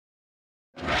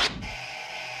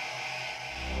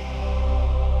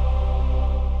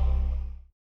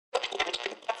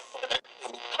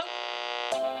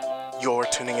You're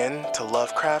tuning in to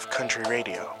Lovecraft Country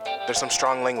Radio. There's some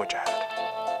strong language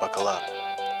ahead. Buckle up.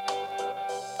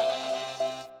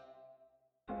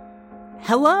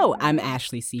 Hello, I'm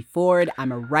Ashley C. Ford.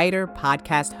 I'm a writer,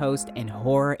 podcast host, and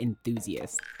horror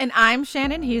enthusiast. And I'm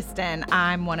Shannon Houston.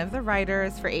 I'm one of the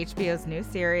writers for HBO's new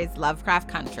series, Lovecraft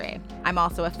Country. I'm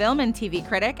also a film and TV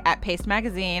critic at Paste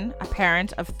Magazine, a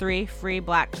parent of 3 free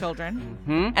Black children,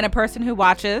 and a person who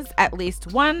watches at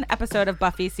least one episode of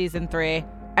Buffy Season 3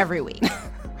 every week.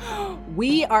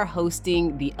 We are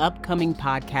hosting the upcoming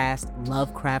podcast,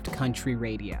 Lovecraft Country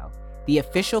Radio, the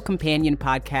official companion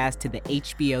podcast to the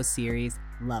HBO series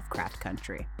Lovecraft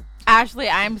Country. Ashley,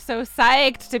 I'm so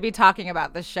psyched to be talking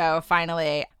about this show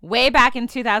finally. Way back in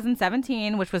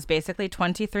 2017, which was basically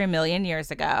 23 million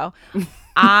years ago,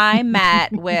 I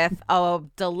met with a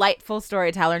delightful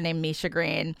storyteller named Misha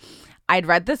Green. I'd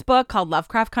read this book called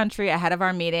Lovecraft Country ahead of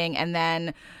our meeting, and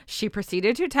then she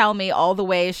proceeded to tell me all the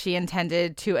ways she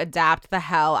intended to adapt the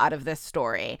hell out of this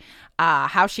story.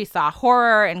 How she saw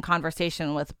horror in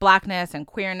conversation with Blackness and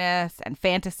queerness and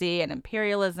fantasy and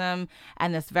imperialism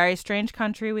and this very strange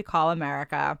country we call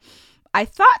America. I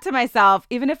thought to myself,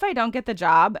 even if I don't get the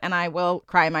job, and I will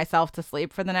cry myself to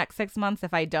sleep for the next 6 months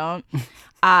if I don't,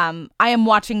 I am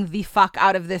watching the fuck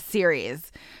out of this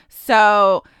series.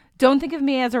 So don't think of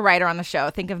me as a writer on the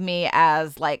show. Think of me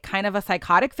as like kind of a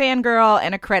psychotic fangirl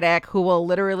and a critic who will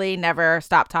literally never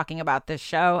stop talking about this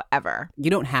show ever. You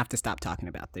don't have to stop talking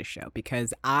about this show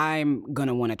because I'm going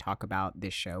to want to talk about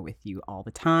this show with you all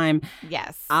the time.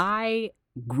 Yes. I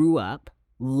grew up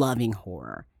loving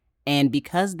horror. And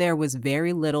because there was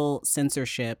very little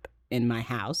censorship in my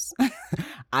house,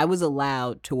 I was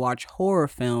allowed to watch horror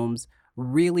films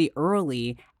really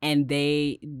early, and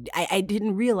I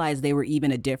didn't realize they were even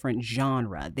a different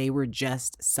genre. They were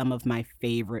just some of my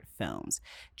favorite films.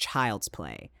 Child's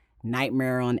Play,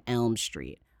 Nightmare on Elm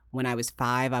Street. When I was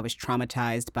 5, I was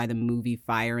traumatized by the movie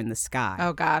Fire in the Sky.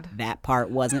 Oh, God. That part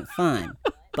wasn't fun.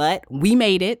 But we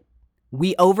made it.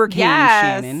 We overcame,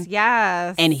 Shannon.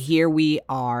 Yes. And here we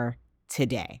are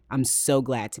today. I'm so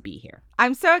glad to be here.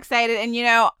 I'm so excited. And, you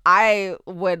know, I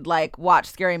would like watch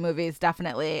scary movies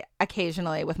definitely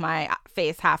occasionally with my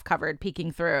face half covered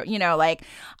peeking through, you know, like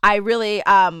I really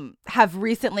have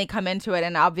recently come into it,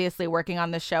 and obviously working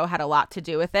on the show had a lot to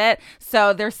do with it.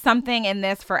 So there's something in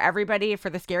this for everybody, for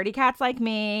the scaredy cats like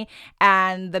me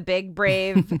and the big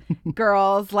brave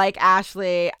girls like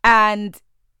Ashley. And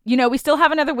you know, we still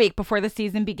have another week before the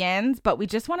season begins, but we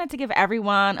just wanted to give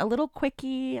everyone a little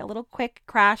quick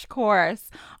crash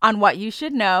course on what you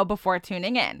should know before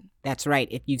tuning in. That's right.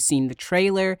 If you've seen the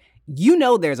trailer, you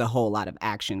know there's a whole lot of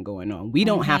action going on. We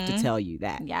don't have to tell you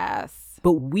that. Yes.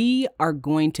 But we are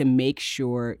going to make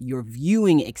sure your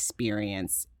viewing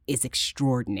experience is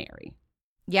extraordinary.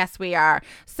 Yes, we are.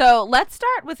 So let's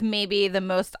start with maybe the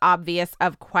most obvious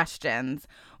of questions.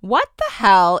 What the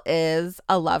hell is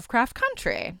a Lovecraft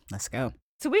Country? Let's go.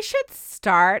 So we should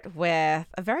start with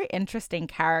a very interesting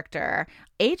character,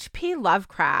 H.P.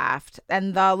 Lovecraft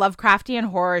and the Lovecraftian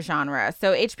horror genre.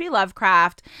 So H.P.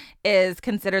 Lovecraft is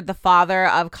considered the father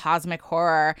of cosmic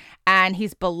horror, and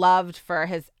he's beloved for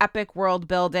his epic world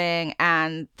building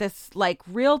and this like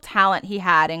real talent he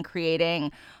had in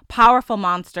creating powerful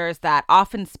monsters that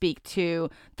often speak to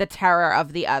the terror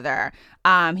of the other.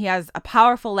 He has a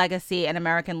powerful legacy in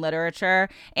American literature,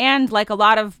 and like a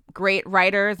lot of great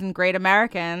writers and great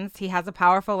Americans, he has a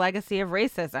powerful legacy of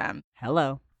racism.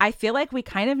 Hello. I feel like we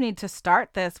kind of need to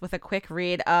start this with a quick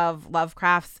read of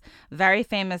Lovecraft's very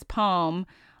famous poem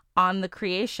on the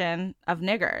creation of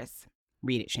niggers.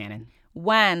 Read it, Shannon.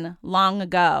 When, long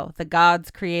ago, the gods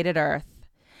created earth,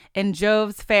 in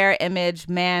Jove's fair image,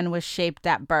 man was shaped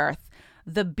at birth.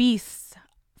 The beasts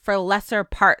for lesser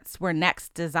parts were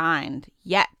next designed,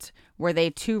 yet were they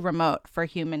too remote for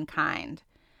humankind.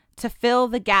 To fill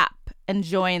the gap and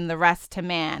join the rest to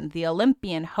man, the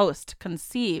Olympian host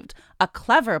conceived a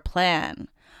clever plan.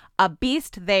 A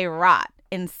beast they wrought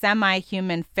in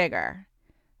semi-human figure,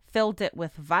 filled it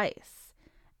with vice,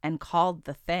 and called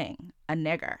the thing a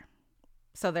nigger.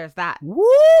 So there's that.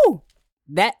 Woo!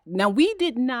 Now we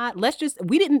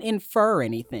didn't infer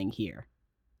anything here.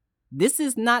 This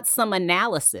is not some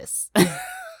analysis.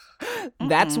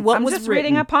 That's what I'm was just written.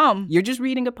 reading a poem. You're just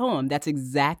reading a poem. That's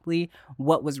exactly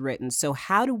what was written. So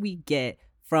how do we get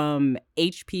from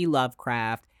H.P.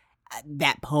 Lovecraft,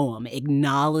 that poem,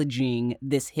 acknowledging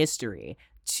this history,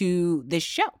 to this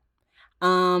show?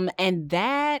 And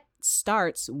that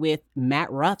starts with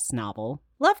Matt Ruff's novel,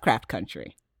 Lovecraft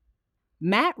Country.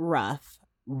 Matt Ruff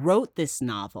wrote this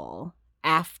novel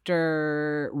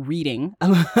after reading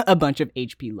a bunch of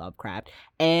H.P. Lovecraft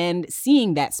and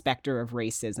seeing that specter of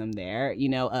racism there,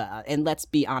 and let's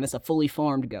be honest, a fully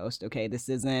formed ghost. Okay, this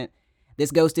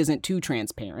ghost isn't too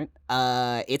transparent.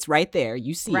 It's right there.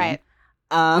 You see him.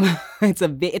 It's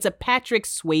a Patrick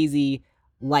Swayze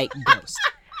like ghost.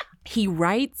 He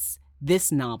writes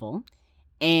this novel,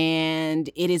 and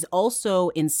it is also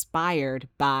inspired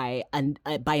by an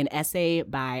essay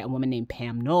by a woman named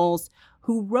Pam Knowles,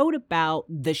 who wrote about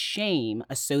the shame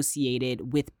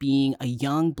associated with being a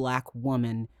young Black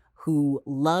woman who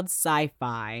loved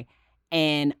sci-fi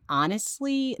and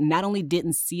honestly not only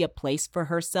didn't see a place for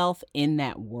herself in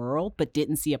that world, but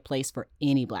didn't see a place for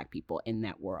any Black people in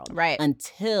that world. Right.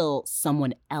 Until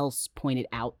someone else pointed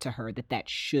out to her that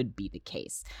should be the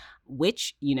case.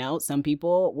 Which, some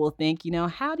people will think,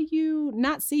 how do you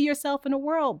not see yourself in a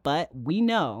world? But we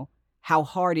know how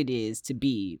hard it is to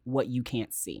be what you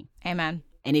can't see. Amen.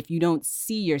 And if you don't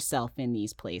see yourself in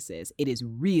these places, it is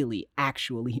really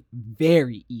actually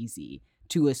very easy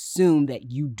to assume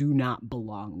that you do not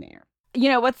belong there.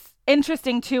 What's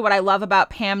interesting too, what I love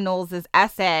about Pam Knowles'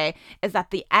 essay is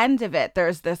at the end of it,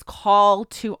 there's this call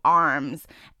to arms.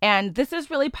 And this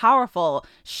is really powerful.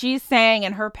 She's saying,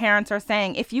 and her parents are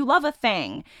saying, if you love a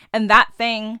thing and that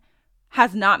thing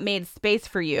has not made space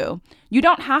for you, you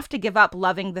don't have to give up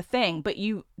loving the thing, but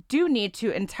you do need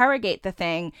to interrogate the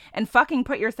thing and fucking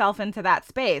put yourself into that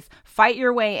space. Fight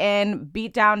your way in,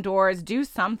 beat down doors, do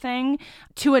something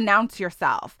to announce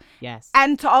yourself. Yes.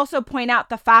 And to also point out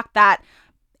the fact that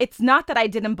it's not that I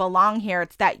didn't belong here,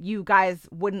 it's that you guys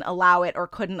wouldn't allow it or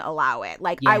couldn't allow it.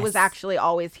 Like, yes. I was actually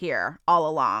always here all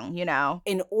along,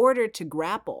 In order to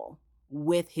grapple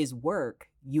with his work,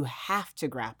 you have to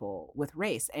grapple with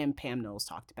race. And Pam Knowles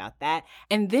talked about that.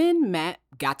 And then Matt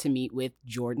got to meet with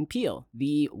Jordan Peele,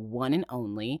 the one and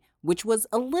only, which was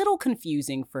a little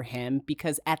confusing for him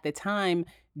because at the time,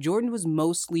 Jordan was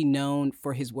mostly known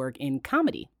for his work in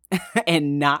comedy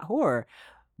and not horror.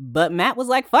 But Matt was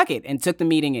like, fuck it, and took the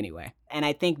meeting anyway. And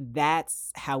I think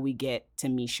that's how we get to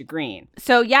Misha Green.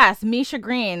 So yes, Misha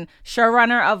Green,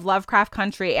 showrunner of Lovecraft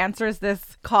Country, answers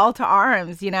this call to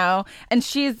arms, and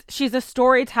she's a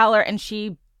storyteller, and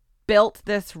she built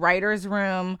this writer's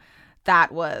room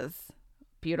that was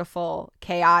beautiful,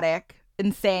 chaotic,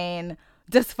 insane,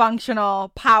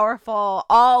 dysfunctional, powerful,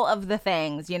 all of the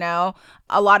things, A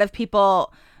lot of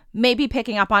people maybe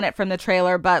picking up on it from the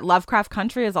trailer, but Lovecraft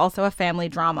Country is also a family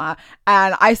drama.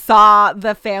 And I saw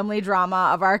the family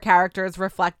drama of our characters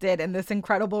reflected in this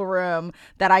incredible room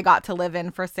that I got to live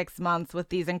in for 6 months with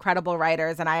these incredible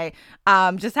writers. And I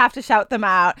just have to shout them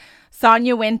out.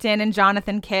 Sonia Winton and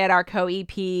Jonathan Kidd, our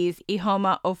co-EPs,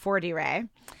 Ihoma Ofordire,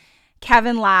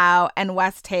 Kevin Lau, and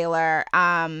Wes Taylor.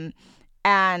 And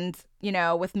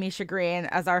with Misha Green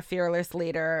as our fearless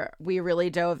leader, we really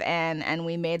dove in and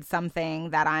we made something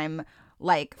that I'm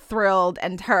like thrilled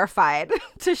and terrified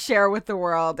to share with the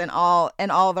world in all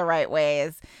the right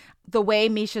ways. The way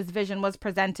Misha's vision was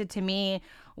presented to me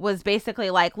was basically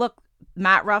like, look,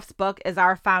 Matt Ruff's book is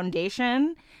our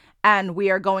foundation, and we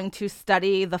are going to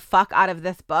study the fuck out of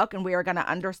this book, and we are going to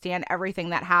understand everything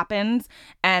that happens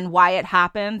and why it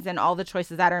happens and all the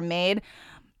choices that are made.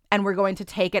 And we're going to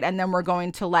take it, and then we're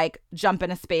going to like jump in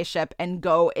a spaceship and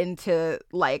go into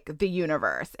like the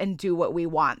universe and do what we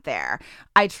want there.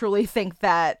 I truly think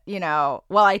that,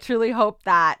 I truly hope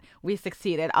that we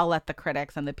succeeded. I'll let the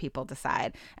critics and the people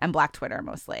decide, and Black Twitter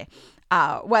mostly,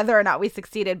 whether or not we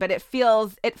succeeded. But it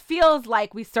feels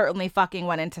like we certainly fucking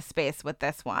went into space with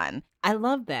this one. I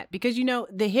love that because,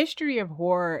 the history of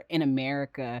horror in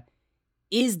America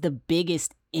is the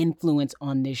biggest influence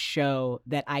on this show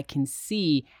that I can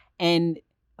see. And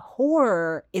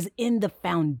horror is in the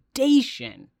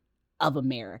foundation of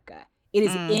America. It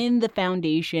is in the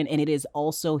foundation, and it is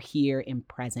also here in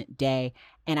present day.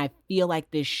 And I feel like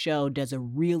this show does a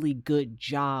really good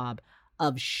job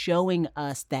of showing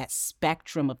us that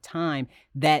spectrum of time,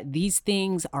 that these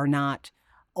things are not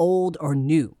old or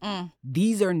new.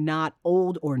 These are not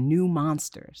old or new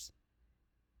monsters.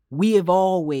 We have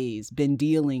always been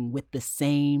dealing with the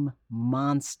same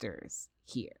monsters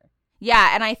here.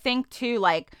 Yeah, and I think too,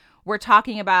 like, we're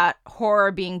talking about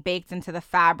horror being baked into the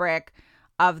fabric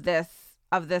of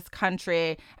this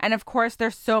country, and of course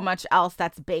there's so much else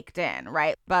that's baked in,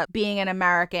 right? But being an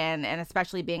American, and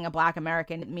especially being a Black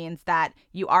American, it means that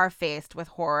you are faced with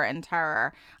horror and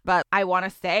terror. But I want to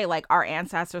say, like, our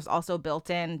ancestors also built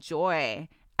in joy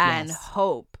and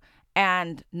hope,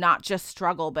 and not just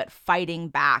struggle, but fighting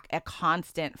back, a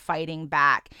constant fighting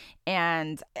back.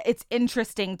 And it's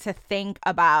interesting to think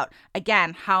about,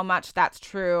 again, how much that's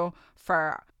true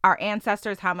for our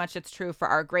ancestors, how much it's true for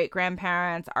our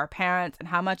great-grandparents, our parents, and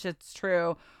how much it's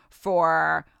true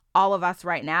for all of us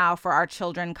right now, for our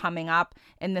children coming up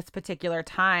in this particular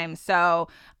time. So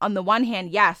on the one hand,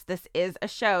 yes, this is a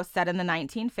show set in the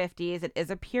 1950s. It is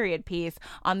a period piece.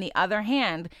 On the other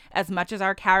hand, as much as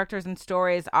our characters and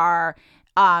stories are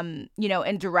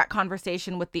in direct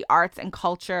conversation with the arts and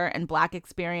culture and Black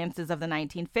experiences of the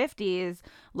 1950s,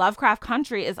 Lovecraft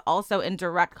Country is also in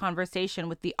direct conversation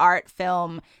with the art,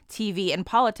 film, TV, and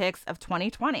politics of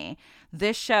 2020.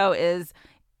 This show is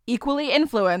equally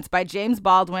influenced by James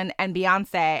Baldwin and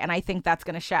Beyonce, and I think that's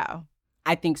going to show.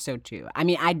 I think so too. I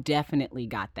mean, I definitely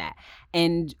got that.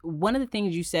 And one of the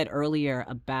things you said earlier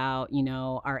about,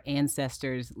 our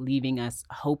ancestors leaving us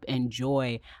hope and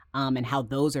joy, and how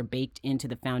those are baked into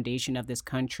the foundation of this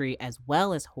country as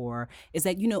well as horror, is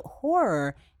that,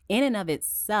 horror in and of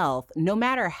itself, no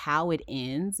matter how it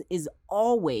ends, is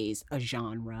always a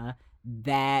genre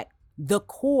that the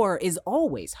core is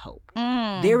always hope.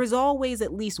 There is always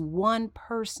at least one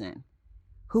person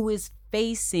who is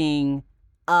facing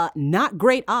not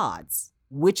great odds,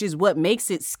 which is what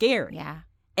makes it scary. Yeah.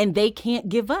 And they can't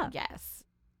give up. Yes.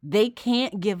 They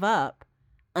can't give up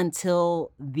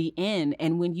until the end.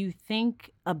 And when you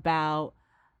think about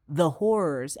the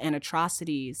horrors and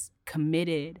atrocities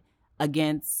committed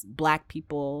against Black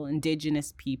people,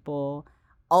 Indigenous people,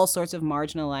 all sorts of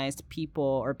marginalized people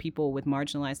or people with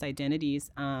marginalized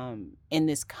identities in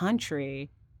this country,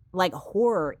 like,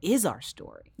 horror is our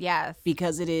story. Yes.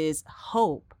 Because it is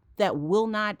hope that will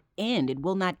not end, it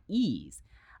will not ease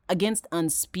against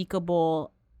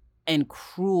unspeakable and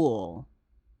cruel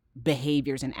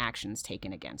behaviors and actions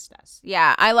taken against us.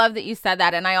 Yeah, I love that you said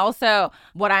that. And I also,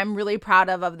 what I'm really proud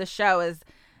of the show is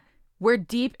we're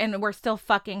deep and we're still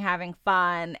fucking having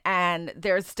fun, and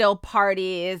there's still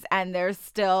parties, and there's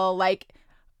still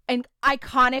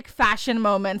iconic fashion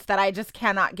moments that I just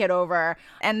cannot get over.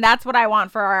 And that's what I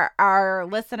want for our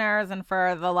listeners and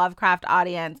for the Lovecraft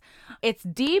audience. It's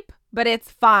deep, but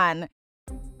it's fun.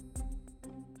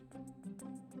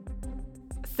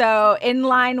 So in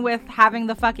line with having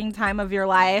the fucking time of your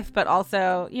life, but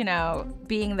also,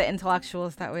 being the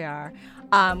intellectuals that we are,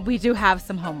 we do have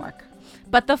some homework.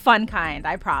 But the fun kind,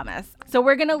 I promise. So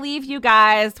we're going to leave you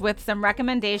guys with some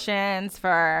recommendations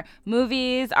for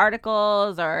movies,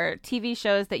 articles, or TV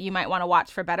shows that you might want to watch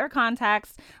for better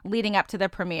context leading up to the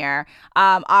premiere.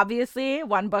 Obviously,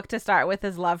 one book to start with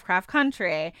is Lovecraft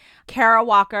Country. Kara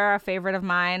Walker, a favorite of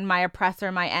mine, My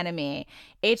Oppressor, My Enemy.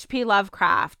 H.P.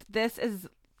 Lovecraft. This is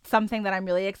something that I'm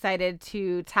really excited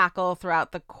to tackle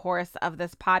throughout the course of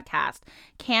this podcast.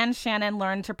 Can Shannon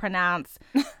learn to pronounce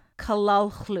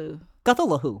Cthulhu?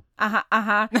 Cthulhu.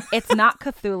 It's not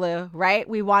Cthulhu, right?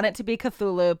 We want it to be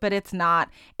Cthulhu, but it's not.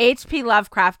 H.P.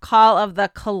 Lovecraft, Call of the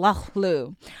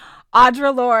Cthulhu.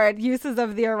 Audre Lorde, Uses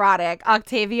of the Erotic.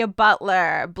 Octavia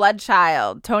Butler,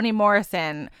 Bloodchild. Toni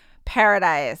Morrison,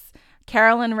 Paradise.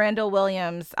 Carolyn Randall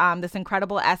Williams, this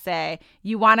incredible essay,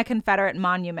 You Want a Confederate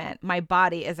Monument? My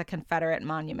Body is a Confederate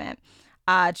Monument.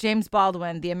 James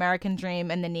Baldwin, The American Dream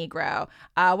and the Negro.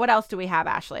 What else do we have,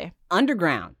 Ashley?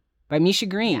 Underground by Misha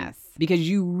Green. Yes. Because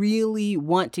you really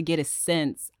want to get a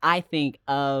sense, I think,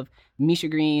 of Misha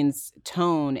Green's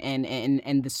tone and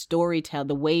the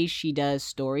the way she does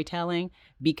storytelling,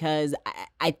 because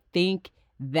I think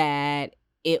that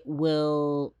it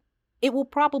will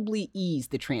probably ease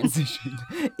the transition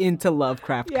into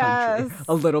Lovecraft Country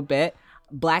a little bit.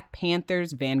 Black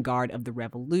Panther's Vanguard of the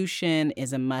Revolution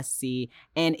is a must-see.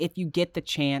 And if you get the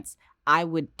chance, I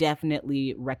would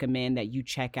definitely recommend that you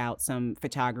check out some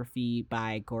photography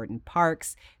by Gordon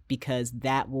Parks, because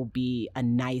that will be a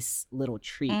nice little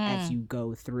treat as you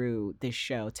go through this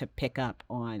show to pick up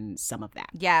on some of that.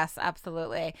 Yes,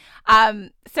 absolutely.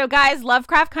 So guys,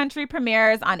 Lovecraft Country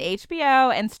premieres on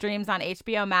HBO and streams on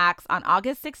HBO Max on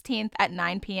August 16th at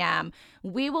 9 p.m.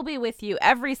 We will be with you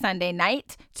every Sunday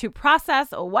night to process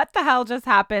what the hell just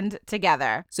happened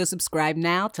together. So subscribe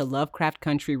now to Lovecraft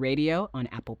Country Radio on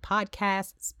Apple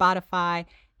Podcasts, Spotify,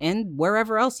 and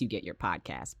wherever else you get your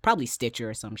podcasts. Probably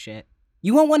Stitcher or some shit.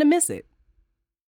 You won't want to miss it.